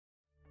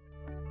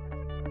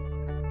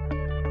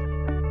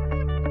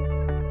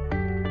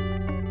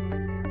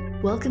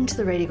Welcome to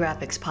the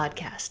Radiographics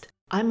Podcast.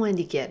 I'm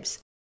Wendy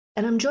Gibbs,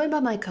 and I'm joined by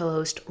my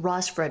co-host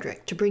Ross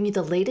Frederick to bring you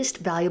the latest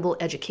valuable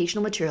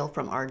educational material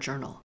from our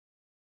journal.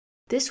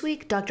 This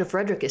week, Dr.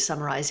 Frederick is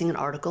summarizing an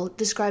article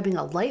describing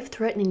a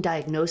life-threatening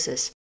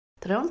diagnosis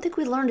that I don't think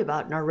we learned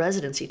about in our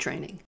residency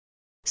training: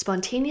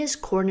 spontaneous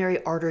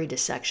coronary artery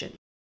dissection.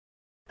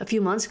 A few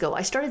months ago,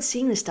 I started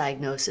seeing this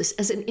diagnosis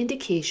as an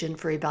indication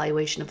for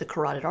evaluation of the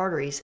carotid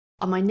arteries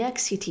on my neck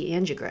CT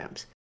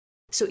angiograms.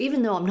 So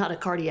even though I'm not a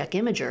cardiac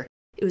imager,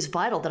 it was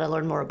vital that I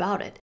learn more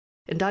about it,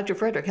 and Dr.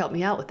 Frederick helped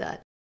me out with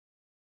that.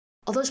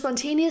 Although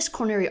spontaneous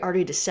coronary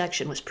artery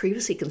dissection was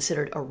previously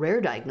considered a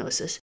rare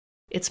diagnosis,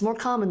 it's more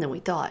common than we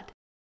thought.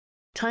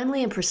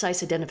 Timely and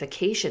precise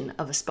identification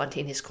of a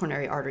spontaneous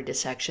coronary artery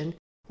dissection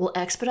will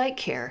expedite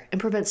care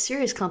and prevent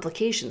serious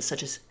complications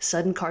such as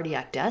sudden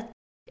cardiac death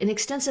and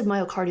extensive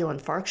myocardial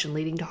infarction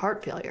leading to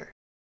heart failure.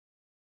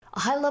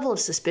 A high level of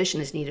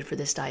suspicion is needed for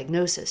this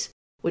diagnosis,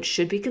 which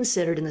should be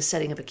considered in the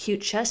setting of acute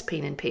chest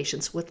pain in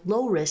patients with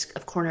low risk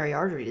of coronary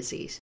artery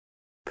disease,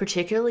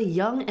 particularly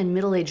young and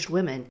middle-aged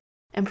women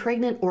and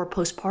pregnant or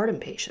postpartum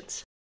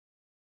patients.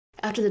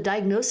 After the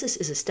diagnosis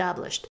is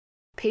established,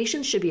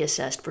 patients should be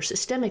assessed for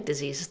systemic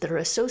diseases that are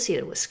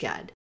associated with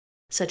SCAD,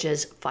 such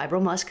as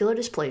fibromuscular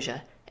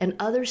dysplasia and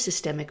other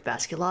systemic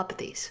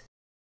vasculopathies.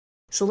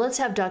 So let's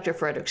have Dr.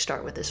 Frederick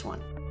start with this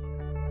one.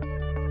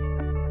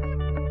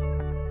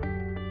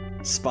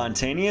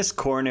 Spontaneous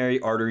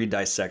coronary artery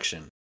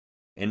dissection,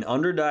 an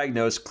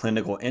underdiagnosed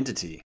clinical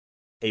entity,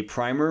 a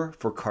primer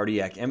for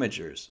cardiac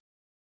imagers.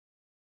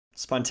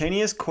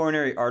 Spontaneous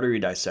coronary artery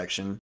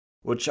dissection,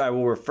 which I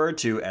will refer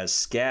to as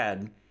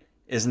SCAD,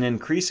 is an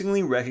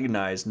increasingly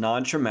recognized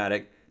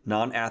non-traumatic,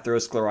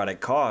 non-atherosclerotic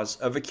cause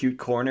of acute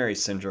coronary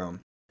syndrome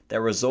that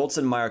results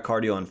in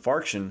myocardial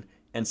infarction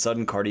and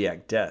sudden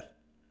cardiac death.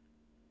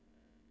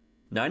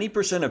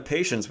 90% of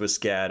patients with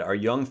SCAD are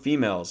young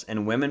females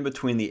and women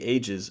between the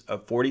ages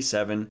of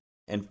 47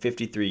 and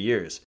 53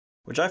 years,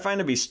 which I find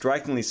to be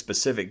strikingly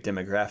specific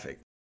demographic.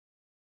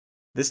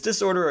 This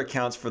disorder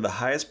accounts for the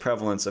highest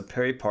prevalence of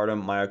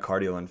peripartum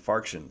myocardial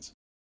infarctions.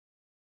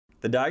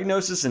 The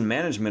diagnosis and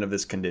management of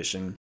this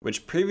condition,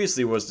 which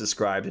previously was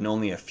described in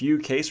only a few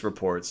case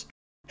reports,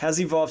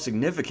 has evolved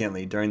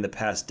significantly during the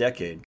past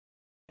decade,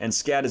 and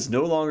SCAD is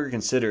no longer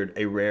considered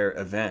a rare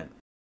event.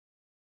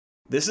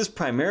 This is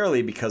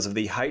primarily because of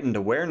the heightened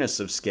awareness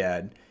of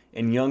SCAD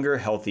in younger,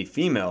 healthy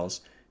females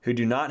who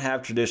do not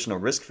have traditional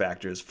risk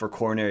factors for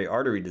coronary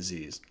artery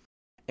disease,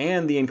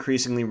 and the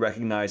increasingly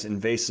recognized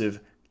invasive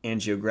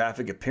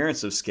angiographic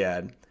appearance of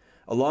SCAD,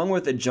 along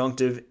with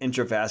adjunctive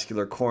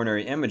intravascular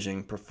coronary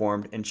imaging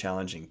performed in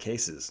challenging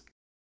cases.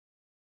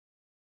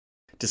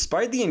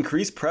 Despite the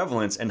increased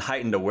prevalence and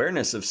heightened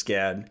awareness of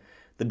SCAD,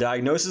 the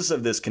diagnosis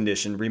of this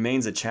condition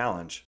remains a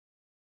challenge.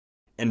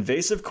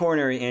 Invasive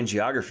coronary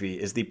angiography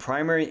is the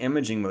primary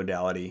imaging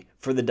modality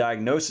for the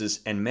diagnosis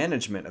and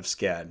management of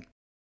SCAD.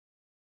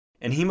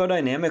 In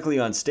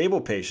hemodynamically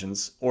unstable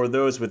patients, or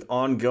those with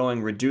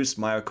ongoing reduced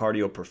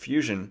myocardial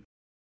perfusion,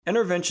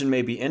 intervention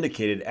may be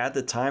indicated at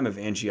the time of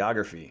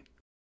angiography.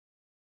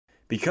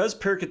 Because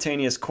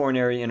percutaneous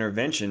coronary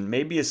intervention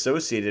may be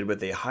associated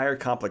with a higher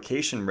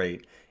complication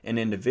rate in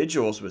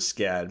individuals with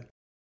SCAD,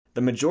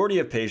 the majority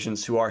of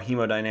patients who are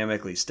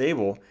hemodynamically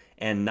stable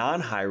and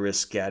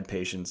non-high-risk SCAD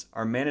patients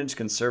are managed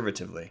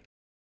conservatively.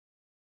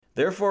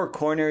 Therefore,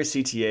 coronary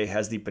CTA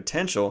has the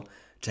potential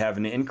to have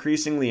an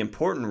increasingly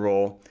important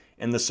role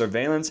in the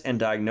surveillance and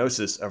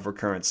diagnosis of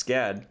recurrent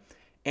SCAD,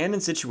 and in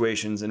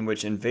situations in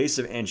which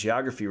invasive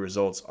angiography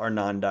results are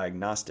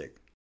non-diagnostic.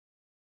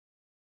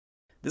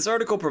 This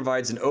article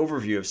provides an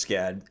overview of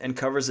SCAD and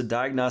covers the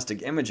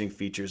diagnostic imaging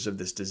features of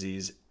this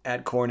disease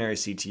at coronary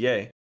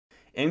CTA,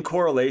 in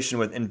correlation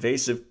with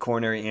invasive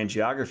coronary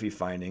angiography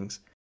findings,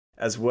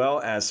 as well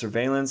as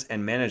surveillance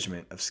and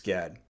management of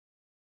SCAD.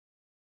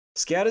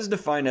 SCAD is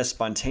defined as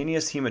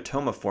spontaneous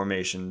hematoma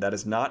formation that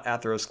is not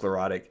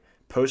atherosclerotic,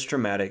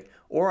 post-traumatic,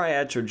 or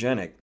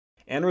iatrogenic,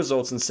 and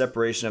results in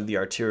separation of the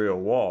arterial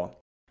wall,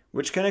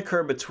 which can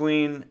occur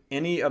between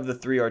any of the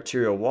three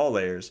arterial wall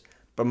layers,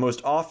 but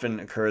most often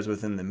occurs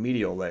within the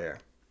medial layer.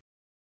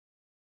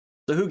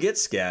 So who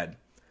gets SCAD?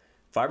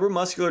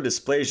 Fibromuscular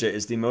dysplasia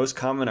is the most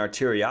common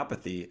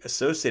arteriopathy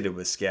associated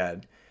with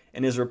SCAD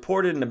and is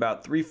reported in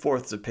about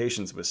 3/4 of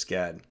patients with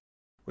SCAD,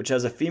 which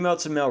has a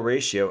female-to-male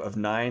ratio of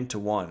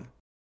 9:1.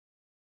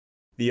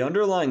 The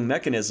underlying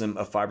mechanism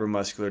of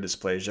fibromuscular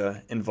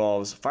dysplasia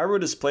involves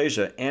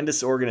fibrodysplasia and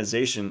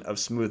disorganization of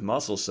smooth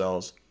muscle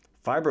cells,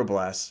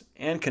 fibroblasts,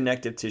 and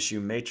connective tissue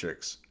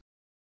matrix.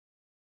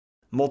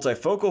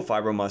 Multifocal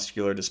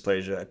fibromuscular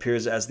dysplasia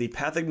appears as the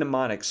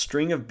pathognomonic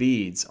string of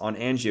beads on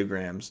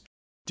angiograms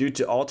due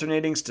to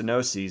alternating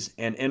stenoses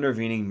and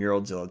intervening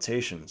mural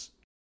dilatations.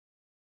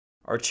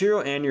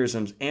 Arterial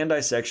aneurysms and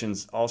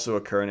dissections also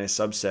occur in a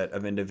subset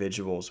of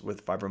individuals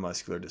with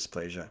fibromuscular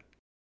dysplasia.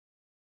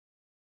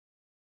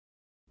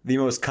 The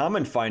most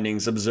common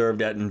findings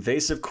observed at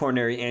invasive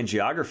coronary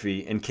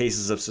angiography in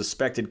cases of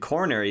suspected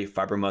coronary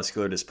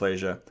fibromuscular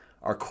dysplasia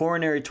are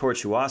coronary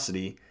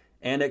tortuosity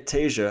and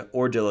ectasia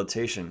or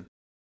dilatation.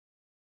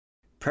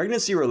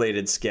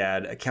 Pregnancy-related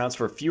SCAD accounts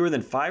for fewer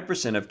than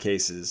 5% of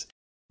cases,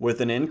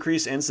 with an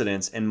increased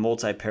incidence in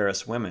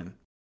multiparous women.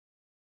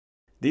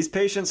 These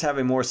patients have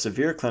a more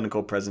severe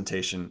clinical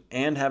presentation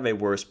and have a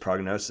worse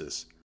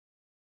prognosis.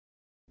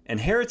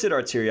 Inherited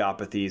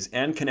arteriopathies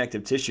and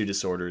connective tissue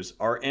disorders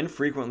are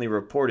infrequently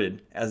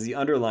reported as the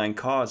underlying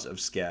cause of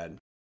SCAD.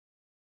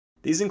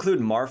 These include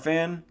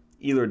Marfan,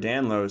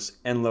 Ehlers-Danlos,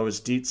 and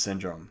Loeys-Dietz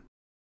syndrome.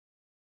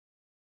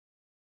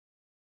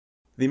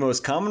 The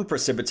most common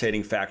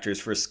precipitating factors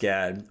for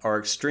SCAD are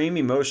extreme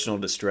emotional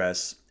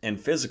distress and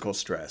physical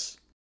stress.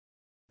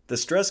 The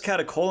stress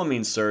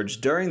catecholamine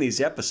surge during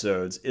these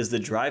episodes is the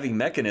driving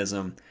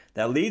mechanism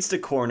that leads to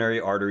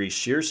coronary artery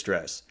shear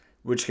stress,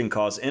 which can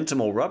cause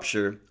intimal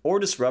rupture or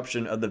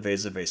disruption of the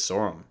vasa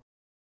vasorum.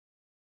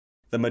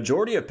 The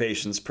majority of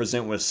patients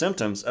present with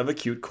symptoms of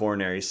acute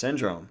coronary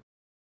syndrome.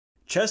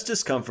 Chest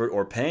discomfort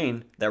or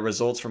pain that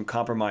results from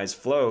compromised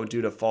flow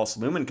due to false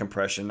lumen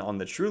compression on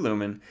the true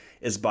lumen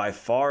is by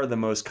far the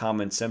most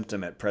common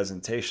symptom at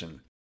presentation,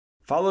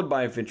 followed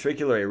by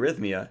ventricular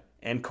arrhythmia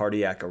and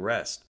cardiac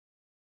arrest.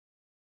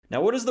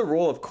 Now, what is the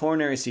role of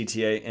coronary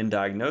CTA in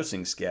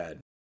diagnosing SCAD?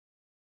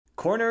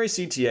 Coronary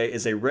CTA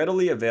is a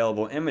readily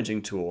available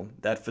imaging tool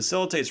that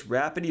facilitates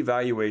rapid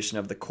evaluation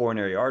of the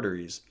coronary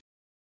arteries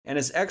and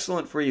is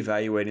excellent for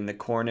evaluating the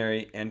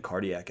coronary and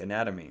cardiac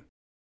anatomy.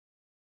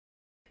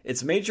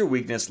 Its major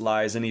weakness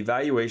lies in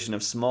evaluation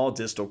of small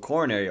distal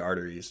coronary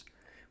arteries,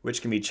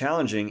 which can be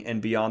challenging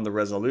and beyond the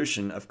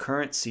resolution of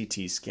current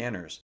CT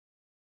scanners.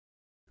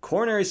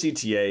 Coronary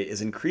CTA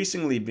is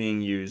increasingly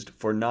being used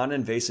for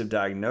non-invasive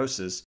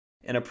diagnosis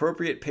in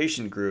appropriate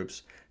patient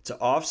groups to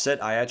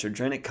offset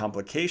iatrogenic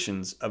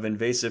complications of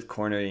invasive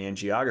coronary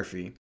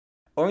angiography,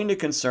 owing to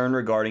concern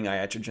regarding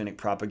iatrogenic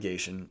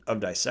propagation of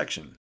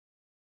dissection.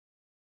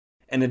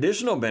 An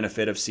additional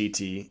benefit of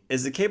CT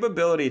is the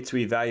capability to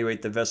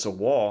evaluate the vessel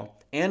wall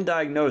and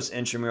diagnose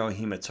intramural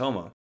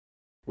hematoma,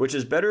 which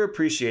is better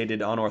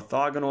appreciated on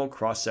orthogonal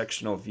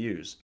cross-sectional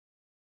views.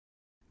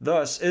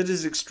 Thus, it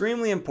is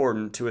extremely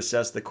important to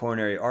assess the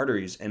coronary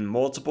arteries in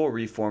multiple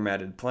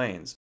reformatted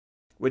planes,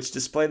 which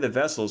display the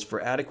vessels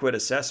for adequate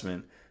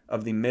assessment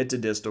of the mid to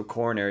distal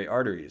coronary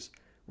arteries,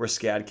 where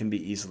SCAD can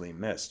be easily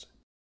missed.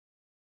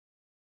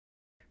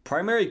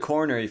 Primary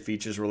coronary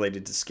features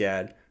related to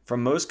SCAD,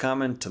 from most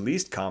common to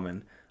least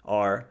common,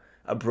 are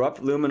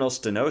abrupt luminal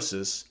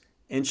stenosis,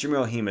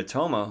 intramural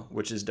hematoma,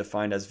 which is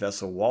defined as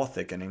vessel wall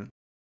thickening,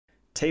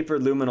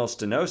 tapered luminal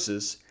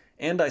stenosis,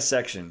 and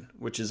dissection,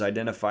 which is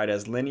identified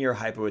as linear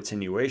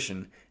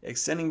hypoattenuation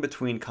extending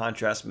between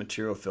contrast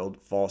material-filled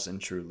false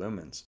and true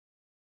lumens.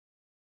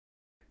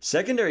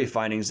 Secondary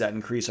findings that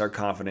increase our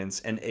confidence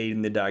and aid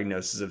in the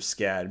diagnosis of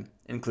SCAD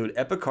include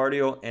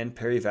epicardial and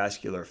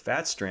perivascular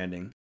fat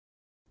stranding,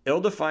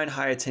 ill-defined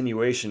high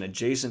attenuation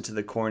adjacent to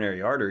the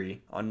coronary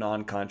artery on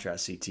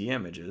non-contrast CT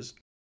images,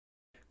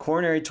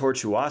 coronary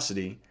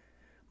tortuosity,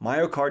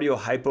 myocardial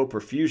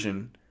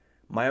hypoperfusion,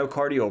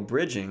 myocardial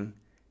bridging,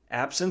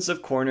 absence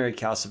of coronary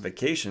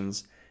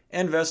calcifications,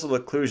 and vessel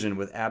occlusion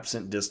with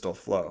absent distal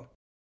flow.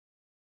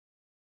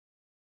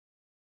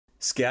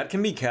 SCAD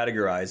can be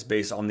categorized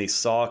based on the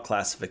SAW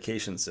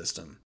classification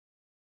system.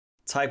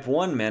 Type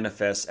 1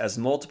 manifests as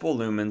multiple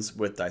lumens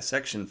with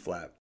dissection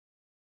flap.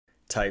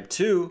 Type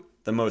 2,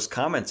 the most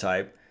common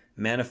type,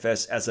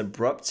 manifests as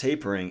abrupt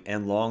tapering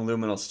and long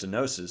luminal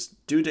stenosis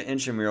due to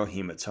intramural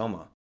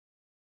hematoma.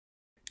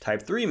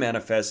 Type 3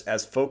 manifests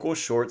as focal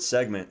short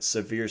segment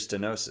severe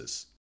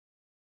stenosis.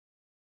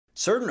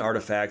 Certain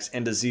artifacts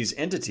and disease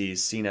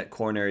entities seen at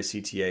coronary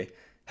CTA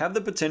have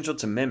the potential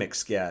to mimic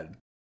SCAD.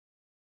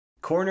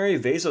 Coronary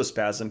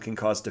vasospasm can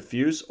cause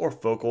diffuse or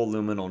focal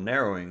luminal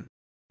narrowing,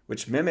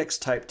 which mimics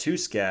type 2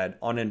 SCAD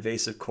on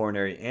invasive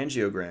coronary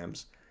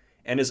angiograms,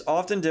 and is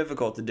often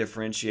difficult to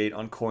differentiate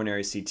on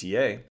coronary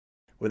CTA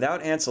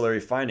without ancillary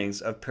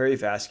findings of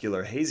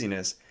perivascular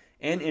haziness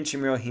and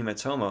intramural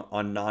hematoma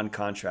on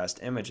non-contrast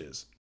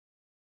images.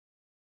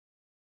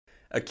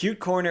 Acute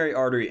coronary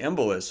artery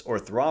embolus or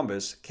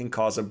thrombus can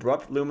cause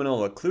abrupt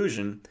luminal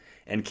occlusion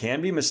and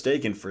can be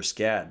mistaken for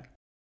SCAD.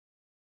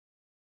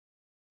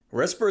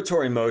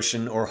 Respiratory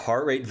motion or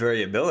heart rate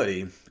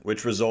variability,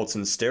 which results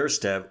in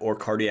stair-step or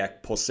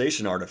cardiac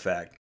pulsation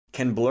artifact,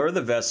 can blur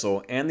the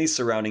vessel and the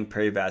surrounding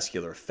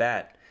perivascular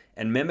fat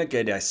and mimic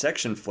a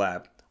dissection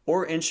flap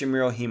or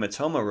intramural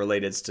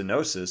hematoma-related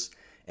stenosis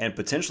and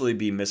potentially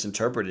be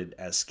misinterpreted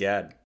as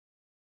SCAD.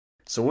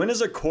 So when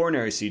is a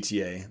coronary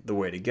CTA the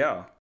way to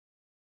go?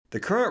 The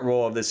current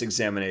role of this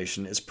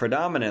examination is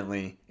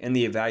predominantly in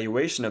the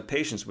evaluation of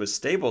patients with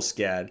stable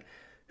SCAD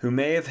who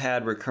may have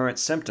had recurrent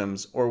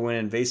symptoms or when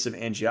invasive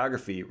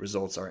angiography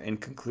results are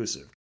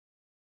inconclusive.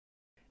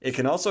 It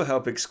can also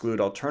help exclude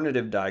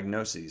alternative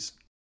diagnoses.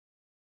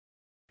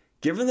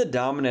 Given the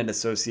dominant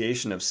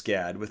association of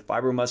SCAD with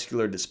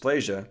fibromuscular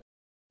dysplasia,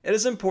 it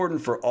is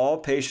important for all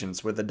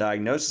patients with a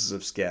diagnosis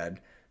of SCAD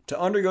to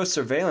undergo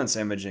surveillance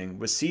imaging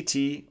with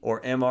CT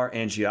or MR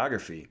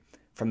angiography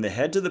from the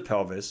head to the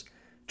pelvis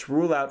to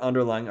rule out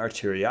underlying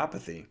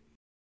arteriopathy.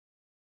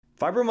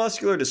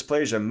 Fibromuscular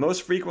dysplasia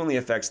most frequently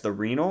affects the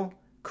renal,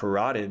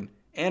 carotid,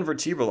 and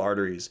vertebral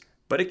arteries,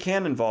 but it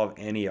can involve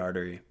any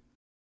artery.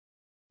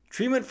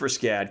 Treatment for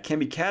SCAD can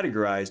be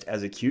categorized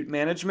as acute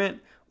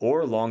management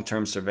or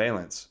long-term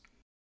surveillance.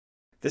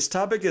 This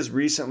topic has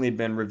recently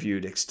been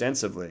reviewed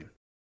extensively.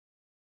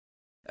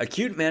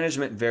 Acute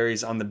management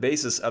varies on the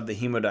basis of the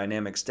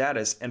hemodynamic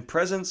status and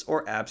presence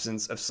or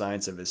absence of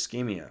signs of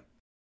ischemia.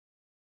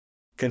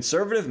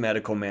 Conservative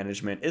medical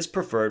management is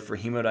preferred for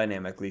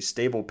hemodynamically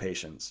stable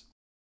patients.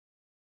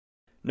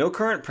 No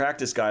current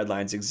practice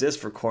guidelines exist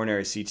for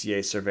coronary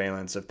CTA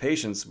surveillance of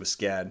patients with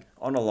SCAD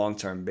on a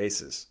long-term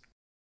basis.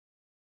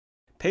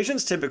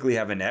 Patients typically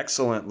have an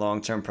excellent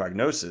long-term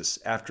prognosis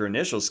after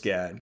initial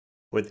SCAD,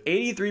 with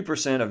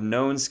 83% of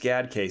known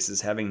SCAD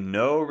cases having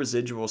no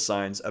residual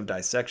signs of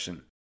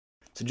dissection,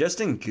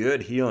 suggesting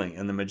good healing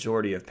in the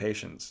majority of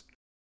patients.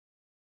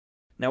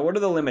 Now, what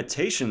are the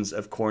limitations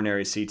of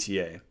coronary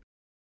CTA?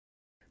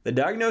 The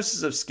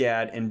diagnosis of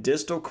SCAD in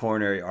distal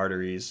coronary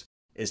arteries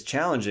is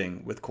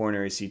challenging with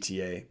coronary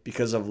CTA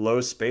because of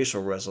low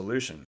spatial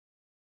resolution.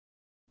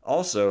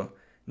 Also,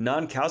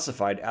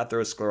 non-calcified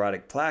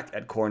atherosclerotic plaque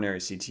at coronary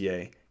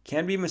CTA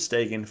can be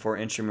mistaken for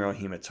intramural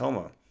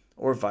hematoma,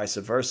 or vice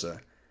versa,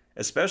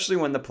 especially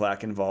when the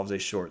plaque involves a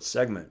short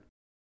segment.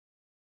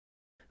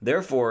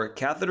 Therefore,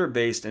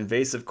 catheter-based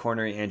invasive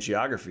coronary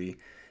angiography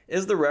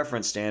is the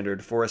reference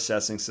standard for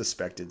assessing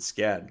suspected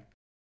SCAD.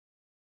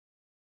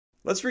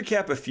 Let's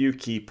recap a few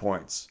key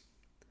points.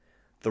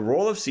 The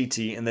role of CT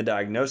in the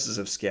diagnosis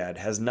of SCAD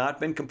has not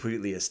been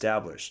completely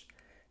established.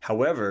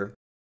 However,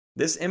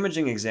 this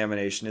imaging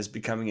examination is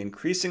becoming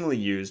increasingly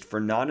used for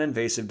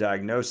non-invasive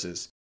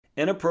diagnosis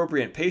in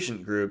appropriate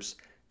patient groups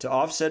to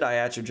offset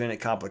iatrogenic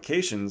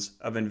complications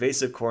of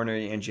invasive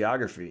coronary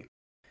angiography,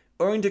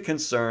 owing to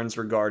concerns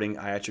regarding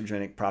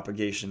iatrogenic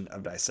propagation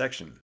of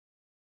dissection.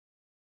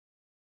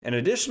 An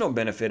additional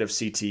benefit of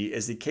CT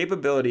is the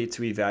capability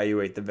to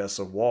evaluate the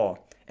vessel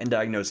wall and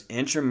diagnose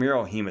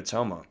intramural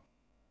hematoma,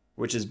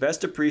 which is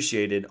best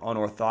appreciated on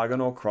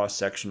orthogonal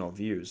cross-sectional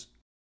views.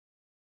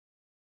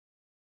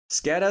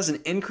 SCAD has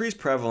an increased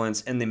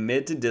prevalence in the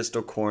mid to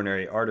distal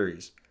coronary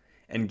arteries,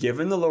 and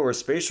given the lower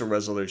spatial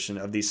resolution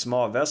of these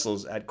small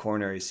vessels at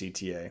coronary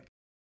CTA,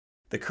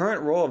 the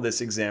current role of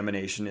this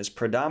examination is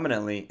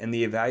predominantly in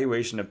the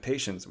evaluation of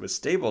patients with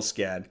stable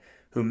SCAD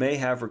who may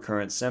have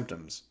recurrent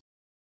symptoms.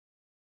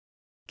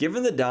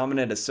 Given the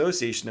dominant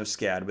association of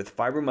SCAD with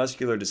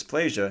fibromuscular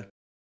dysplasia,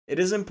 it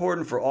is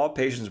important for all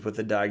patients with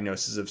a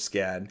diagnosis of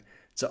SCAD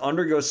to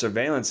undergo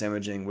surveillance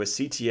imaging with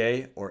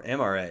CTA or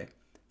MRA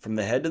from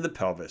the head to the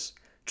pelvis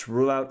to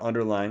rule out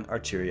underlying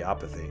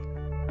arteriopathy.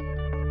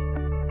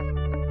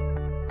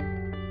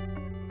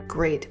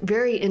 Great,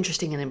 very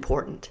interesting and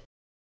important.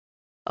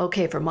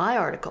 Okay, for my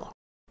article,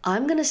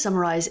 I'm going to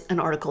summarize an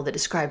article that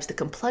describes the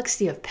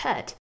complexity of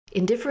PET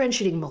in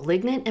differentiating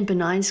malignant and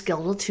benign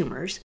skeletal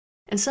tumors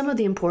and some of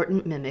the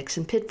important mimics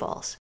and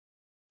pitfalls.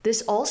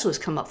 This also has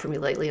come up for me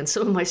lately in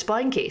some of my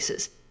spine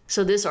cases,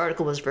 so this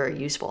article was very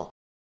useful.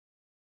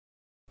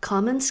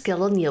 Common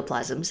skeletal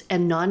neoplasms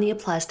and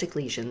non-neoplastic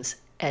lesions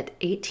at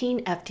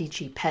 18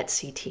 FDG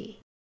PET CT.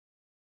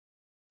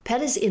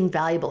 PET is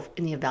invaluable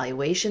in the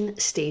evaluation,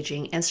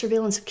 staging, and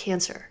surveillance of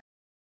cancer,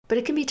 but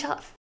it can be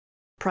tough.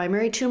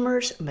 Primary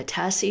tumors,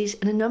 metastases,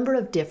 and a number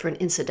of different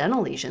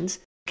incidental lesions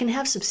can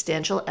have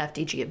substantial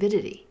FDG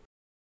avidity.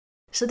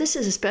 So this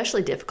is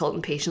especially difficult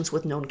in patients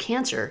with known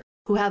cancer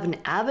who have an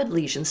avid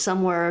lesion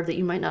somewhere that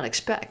you might not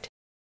expect.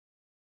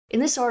 In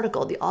this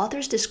article, the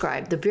authors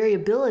describe the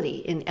variability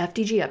in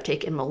FDG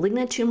uptake in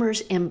malignant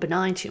tumors and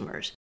benign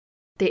tumors.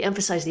 They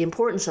emphasize the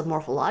importance of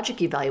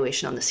morphologic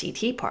evaluation on the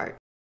CT part,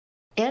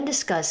 and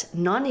discuss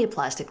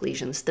non-neoplastic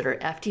lesions that are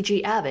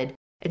FDG avid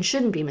and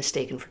shouldn't be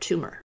mistaken for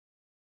tumor.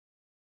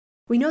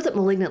 We know that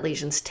malignant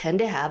lesions tend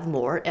to have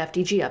more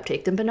FDG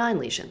uptake than benign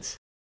lesions.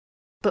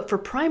 But for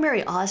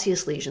primary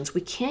osseous lesions,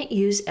 we can't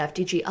use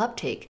FDG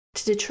uptake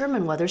to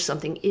determine whether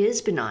something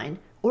is benign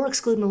or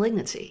exclude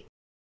malignancy.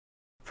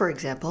 For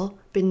example,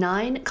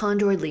 benign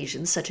chondroid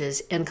lesions such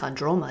as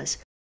enchondromas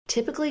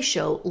typically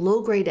show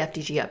low-grade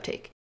FDG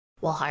uptake,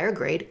 while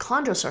higher-grade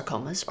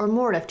chondrosarcomas are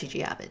more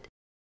FDG avid.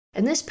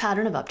 And this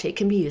pattern of uptake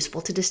can be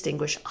useful to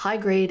distinguish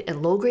high-grade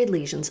and low-grade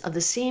lesions of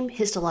the same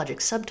histologic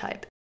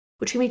subtype,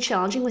 which can be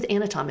challenging with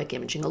anatomic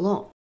imaging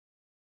alone.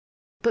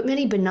 But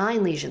many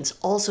benign lesions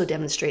also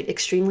demonstrate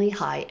extremely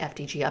high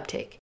FDG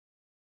uptake.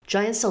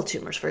 Giant cell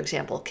tumors, for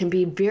example, can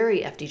be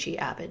very FDG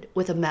avid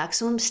with a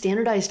maximum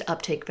standardized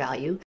uptake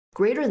value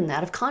greater than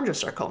that of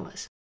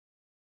chondrosarcomas.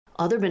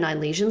 Other benign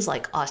lesions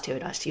like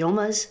osteoid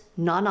osteomas,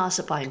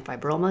 non-ossifying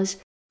fibromas,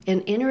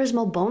 and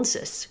aneurysmal bone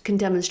cysts can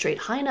demonstrate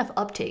high enough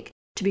uptake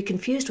to be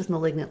confused with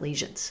malignant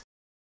lesions.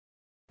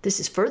 This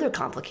is further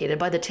complicated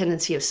by the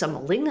tendency of some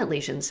malignant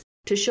lesions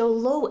to show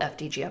low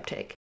FDG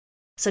uptake,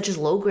 such as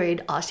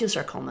low-grade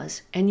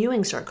osteosarcomas and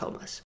Ewing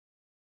sarcomas.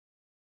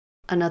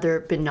 Another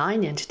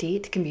benign entity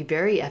that can be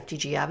very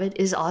FDG avid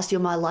is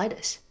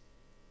osteomyelitis.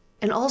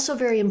 And also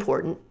very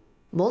important,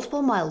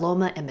 multiple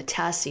myeloma and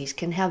metastases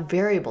can have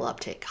variable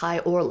uptake, high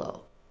or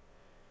low.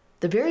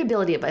 The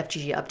variability of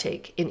FDG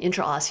uptake in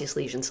intraosseous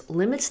lesions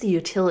limits the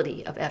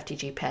utility of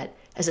FDG PET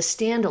as a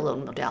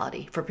standalone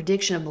modality for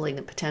prediction of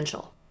malignant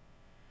potential.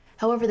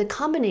 However, the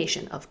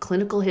combination of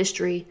clinical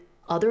history,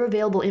 other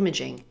available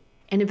imaging,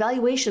 and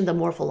evaluation of the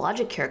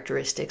morphologic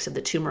characteristics of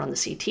the tumor on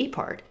the CT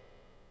part,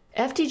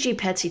 FDG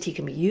PET CT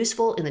can be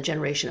useful in the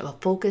generation of a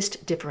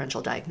focused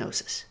differential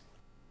diagnosis.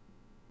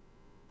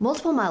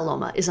 Multiple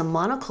myeloma is a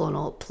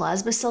monoclonal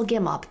plasma cell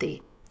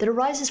gammopathy that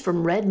arises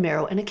from red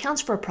marrow and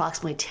accounts for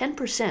approximately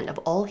 10% of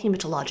all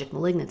hematologic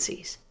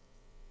malignancies.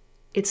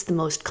 It's the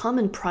most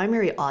common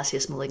primary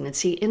osseous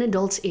malignancy in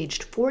adults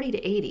aged 40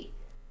 to 80.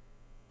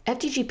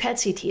 FDG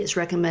PET CT is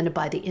recommended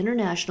by the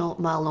International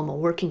Myeloma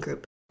Working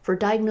Group for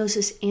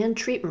diagnosis and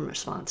treatment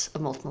response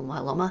of multiple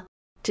myeloma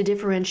to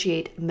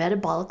differentiate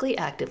metabolically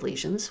active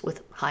lesions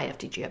with high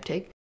FDG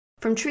uptake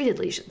from treated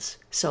lesions,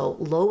 so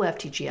low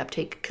FDG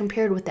uptake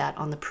compared with that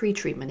on the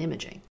pre-treatment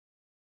imaging.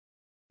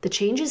 The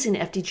changes in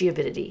FDG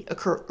avidity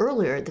occur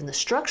earlier than the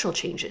structural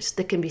changes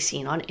that can be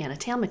seen on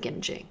anatomic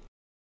imaging.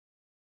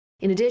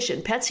 In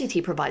addition, PET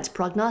CT provides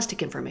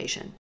prognostic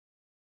information.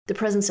 The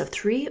presence of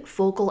 3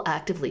 focal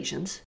active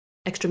lesions,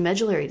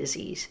 extramedullary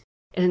disease,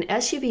 and an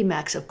SUV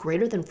max of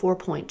greater than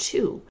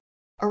 4.2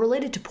 are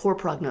related to poor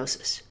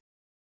prognosis.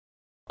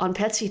 On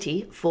PET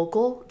CT,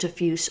 focal,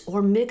 diffuse,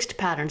 or mixed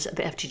patterns of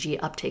FDG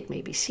uptake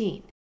may be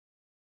seen.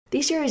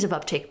 These areas of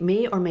uptake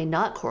may or may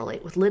not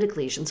correlate with lytic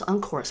lesions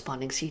on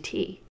corresponding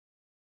CT.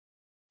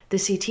 The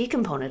CT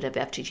component of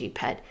FDG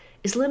PET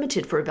is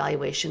limited for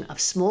evaluation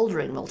of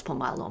smoldering multiple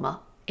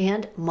myeloma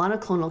and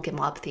monoclonal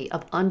gammopathy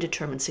of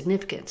undetermined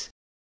significance,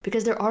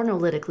 because there are no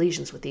lytic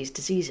lesions with these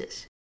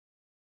diseases.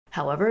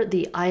 However,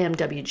 the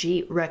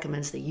IMWG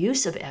recommends the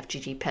use of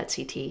FDG PET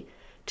CT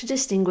to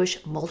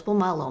distinguish multiple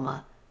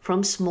myeloma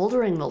from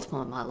smoldering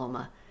multiple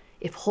myeloma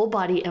if whole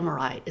body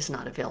MRI is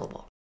not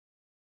available.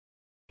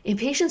 In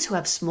patients who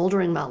have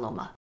smoldering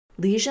myeloma,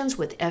 lesions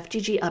with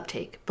FDG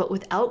uptake but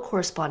without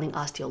corresponding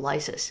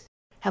osteolysis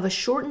have a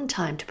shortened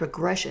time to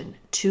progression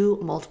to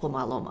multiple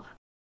myeloma.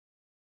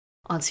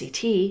 On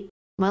CT,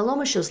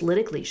 myeloma shows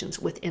lytic lesions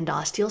with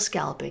endosteal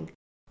scalloping,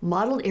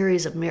 mottled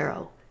areas of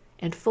marrow,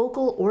 and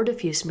focal or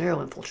diffuse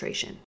marrow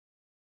infiltration.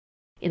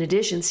 In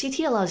addition, CT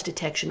allows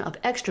detection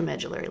of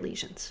extramedullary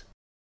lesions.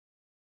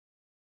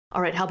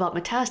 All right, how about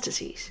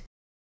metastases?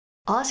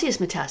 Osseous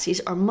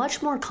metastases are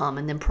much more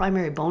common than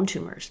primary bone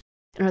tumors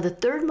and are the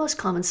 3rd most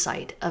common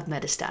site of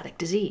metastatic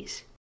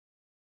disease.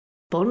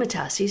 Bone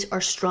metastases are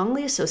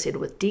strongly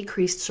associated with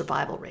decreased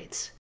survival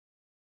rates.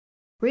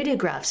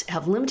 Radiographs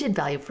have limited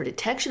value for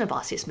detection of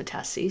osseous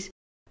metastases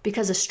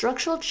because a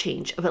structural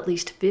change of at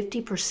least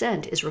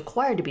 50% is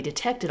required to be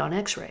detected on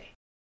X-ray.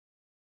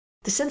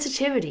 The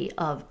sensitivity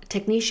of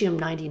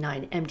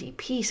technetium-99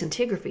 MDP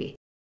scintigraphy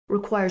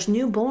requires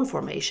new bone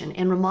formation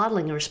and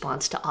remodeling in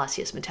response to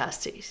osseous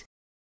metastases.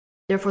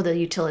 Therefore, the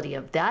utility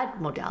of that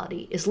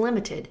modality is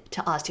limited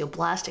to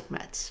osteoblastic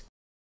mets.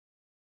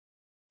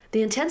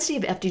 The intensity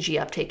of FDG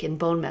uptake in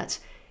bone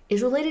mets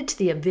is related to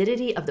the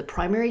avidity of the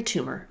primary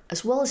tumor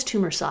as well as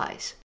tumor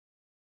size.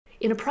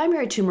 In a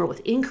primary tumor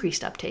with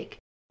increased uptake,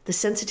 the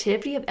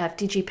sensitivity of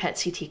FDG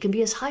PET CT can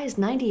be as high as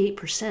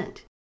 98%,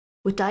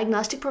 with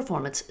diagnostic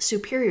performance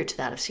superior to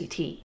that of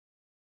CT.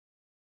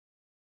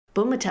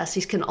 Bone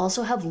metastases can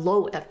also have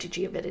low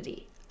FDG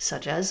avidity,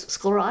 such as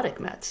sclerotic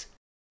mets,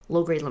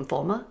 low-grade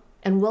lymphoma,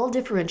 and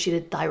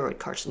well-differentiated thyroid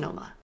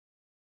carcinoma.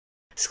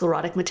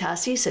 Sclerotic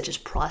metastases, such as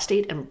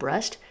prostate and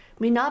breast,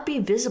 may not be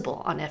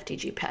visible on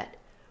FDG PET,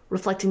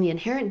 reflecting the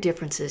inherent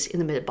differences in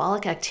the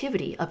metabolic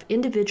activity of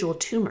individual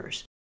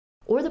tumors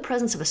or the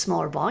presence of a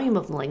smaller volume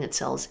of malignant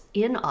cells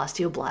in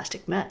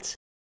osteoblastic mets.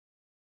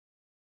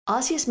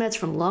 Osseous mets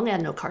from lung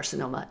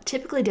adenocarcinoma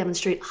typically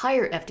demonstrate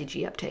higher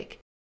FDG uptake.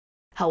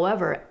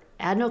 However,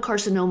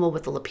 adenocarcinoma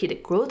with a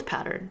lipidic growth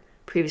pattern,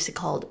 previously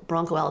called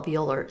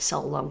bronchoalveolar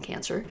cell lung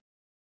cancer,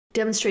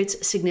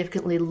 demonstrates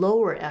significantly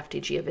lower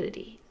FDG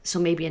avidity, so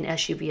maybe an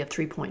SUV of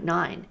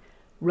 3.9,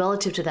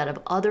 relative to that of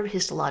other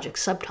histologic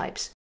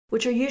subtypes,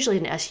 which are usually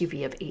an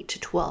SUV of 8 to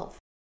 12.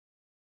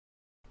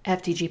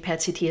 FDG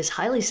PET CT is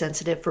highly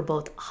sensitive for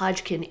both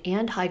Hodgkin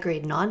and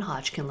high-grade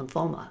non-Hodgkin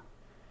lymphoma.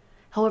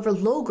 However,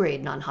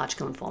 low-grade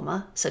non-Hodgkin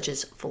lymphoma, such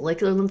as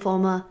follicular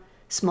lymphoma,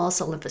 small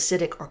cell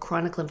lymphocytic or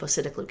chronic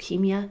lymphocytic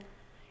leukemia,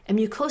 and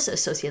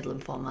mucosa-associated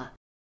lymphoma,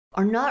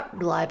 are not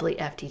reliably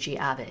FDG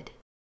avid.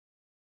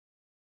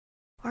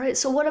 All right,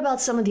 so what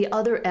about some of the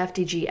other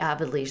FDG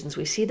avid lesions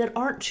we see that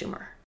aren't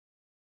tumor?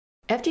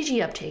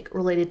 FDG uptake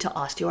related to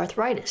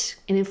osteoarthritis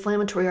and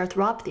inflammatory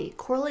arthropathy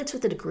correlates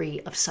with the degree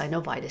of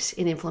synovitis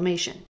in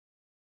inflammation.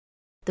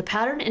 The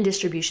pattern and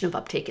distribution of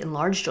uptake in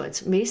large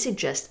joints may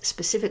suggest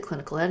specific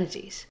clinical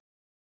entities.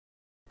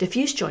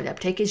 Diffuse joint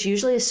uptake is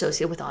usually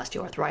associated with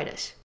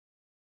osteoarthritis.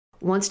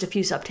 Once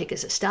diffuse uptake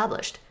is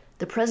established,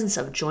 the presence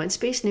of joint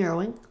space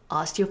narrowing,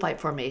 osteophyte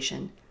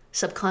formation,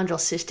 subchondral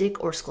cystic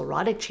or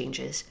sclerotic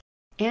changes,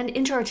 and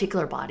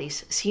interarticular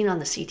bodies seen on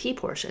the CT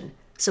portion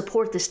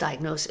support this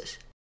diagnosis.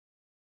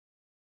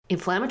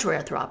 Inflammatory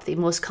arthropathy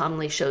most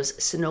commonly shows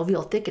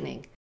synovial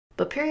thickening,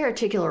 but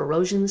periarticular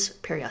erosions,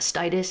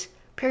 periostitis,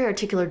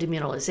 periarticular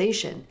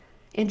demineralization,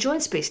 and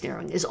joint space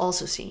narrowing is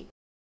also seen.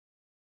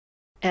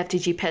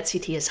 FDG PET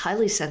CT is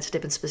highly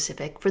sensitive and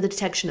specific for the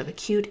detection of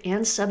acute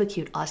and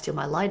subacute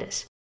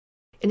osteomyelitis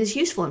and is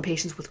useful in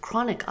patients with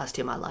chronic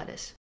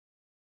osteomyelitis.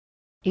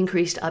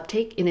 Increased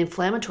uptake in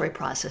inflammatory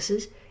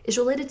processes is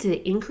related to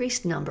the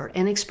increased number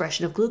and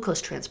expression of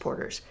glucose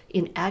transporters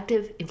in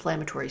active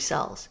inflammatory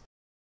cells.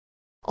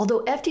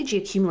 Although FDG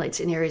accumulates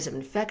in areas of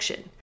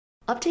infection,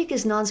 uptake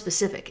is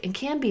nonspecific and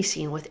can be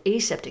seen with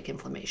aseptic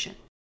inflammation.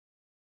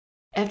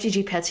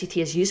 FDG PET CT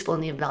is useful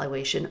in the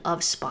evaluation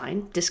of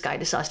spine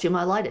discitis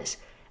osteomyelitis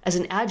as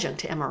an adjunct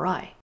to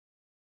MRI.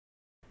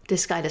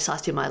 Discitis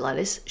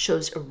osteomyelitis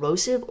shows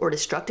erosive or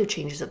destructive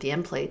changes of the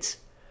end plates,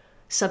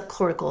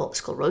 subcortical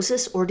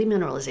sclerosis or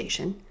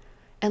demineralization,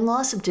 and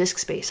loss of disc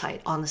space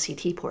height on the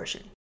CT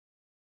portion.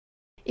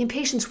 In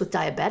patients with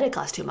diabetic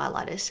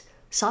osteomyelitis,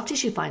 soft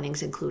tissue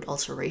findings include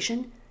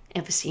ulceration,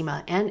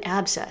 emphysema, and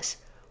abscess,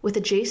 with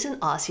adjacent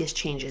osseous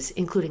changes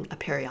including a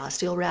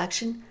periosteal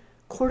reaction,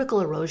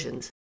 cortical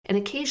erosions, and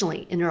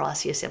occasionally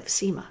interosseous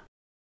emphysema.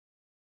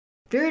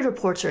 Varied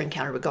reports are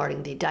encountered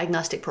regarding the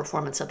diagnostic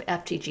performance of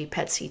FDG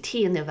PET CT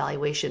in the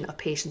evaluation of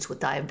patients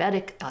with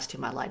diabetic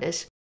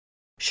osteomyelitis,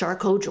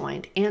 Charcot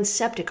joint, and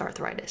septic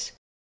arthritis,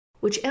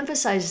 which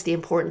emphasizes the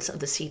importance of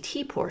the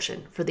CT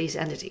portion for these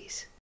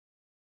entities.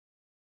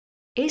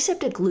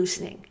 Aseptic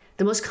loosening,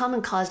 the most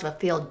common cause of a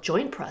failed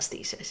joint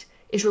prosthesis,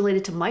 is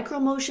related to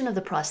micromotion of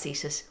the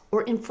prosthesis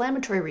or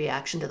inflammatory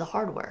reaction to the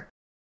hardware,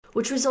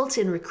 which results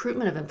in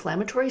recruitment of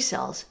inflammatory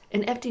cells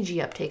and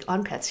FDG uptake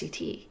on PET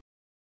CT.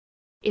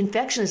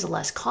 Infection is a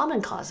less common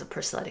cause of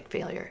prosthetic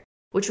failure,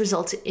 which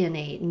results in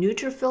a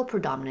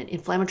neutrophil-predominant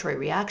inflammatory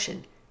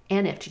reaction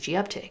and FDG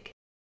uptake.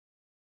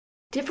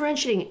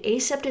 Differentiating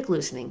aseptic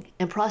loosening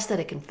and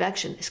prosthetic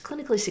infection is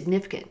clinically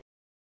significant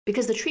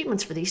because the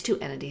treatments for these two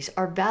entities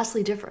are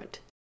vastly different.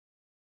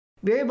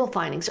 Variable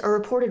findings are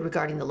reported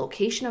regarding the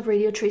location of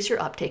radiotracer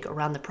uptake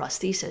around the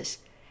prosthesis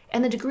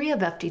and the degree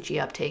of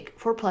FDG uptake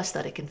for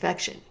prosthetic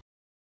infection.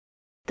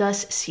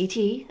 Thus,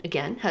 CT,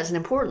 again, has an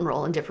important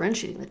role in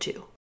differentiating the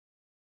two.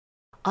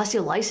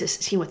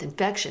 Osteolysis seen with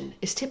infection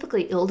is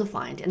typically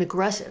ill-defined and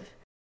aggressive.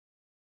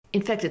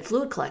 Infected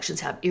fluid collections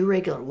have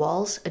irregular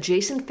walls,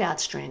 adjacent fat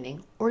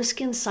stranding, or a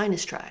skin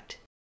sinus tract.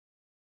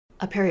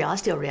 A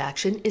periosteal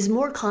reaction is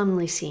more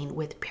commonly seen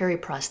with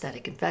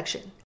periprosthetic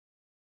infection.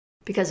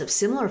 Because of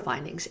similar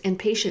findings and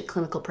patient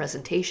clinical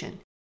presentation,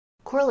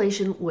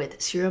 correlation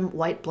with serum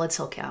white blood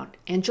cell count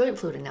and joint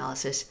fluid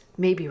analysis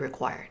may be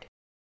required.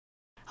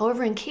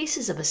 However, in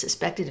cases of a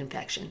suspected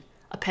infection,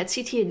 a PET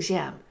CT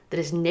exam that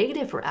is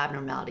negative for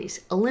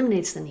abnormalities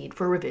eliminates the need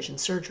for revision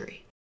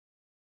surgery.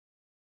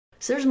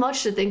 So there's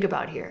much to think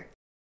about here.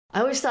 I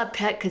always thought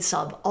PET could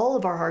solve all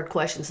of our hard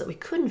questions that we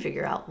couldn't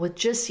figure out with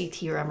just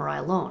CT or MRI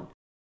alone.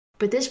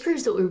 But this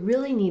proves that we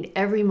really need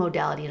every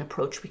modality and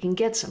approach we can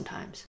get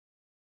sometimes.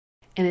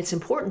 And it's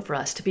important for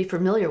us to be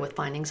familiar with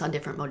findings on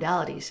different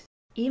modalities,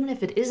 even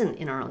if it isn't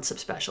in our own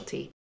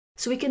subspecialty,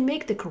 so we can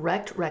make the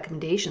correct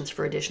recommendations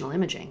for additional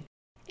imaging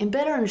and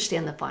better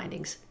understand the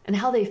findings and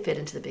how they fit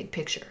into the big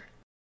picture.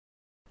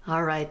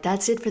 All right,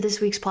 that's it for this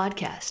week's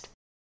podcast.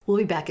 We'll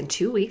be back in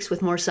 2 weeks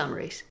with more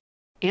summaries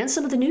and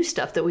some of the new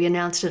stuff that we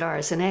announced at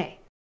RSNA.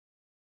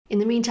 In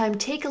the meantime,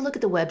 take a look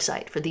at the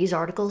website for these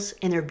articles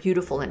and their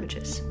beautiful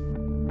images.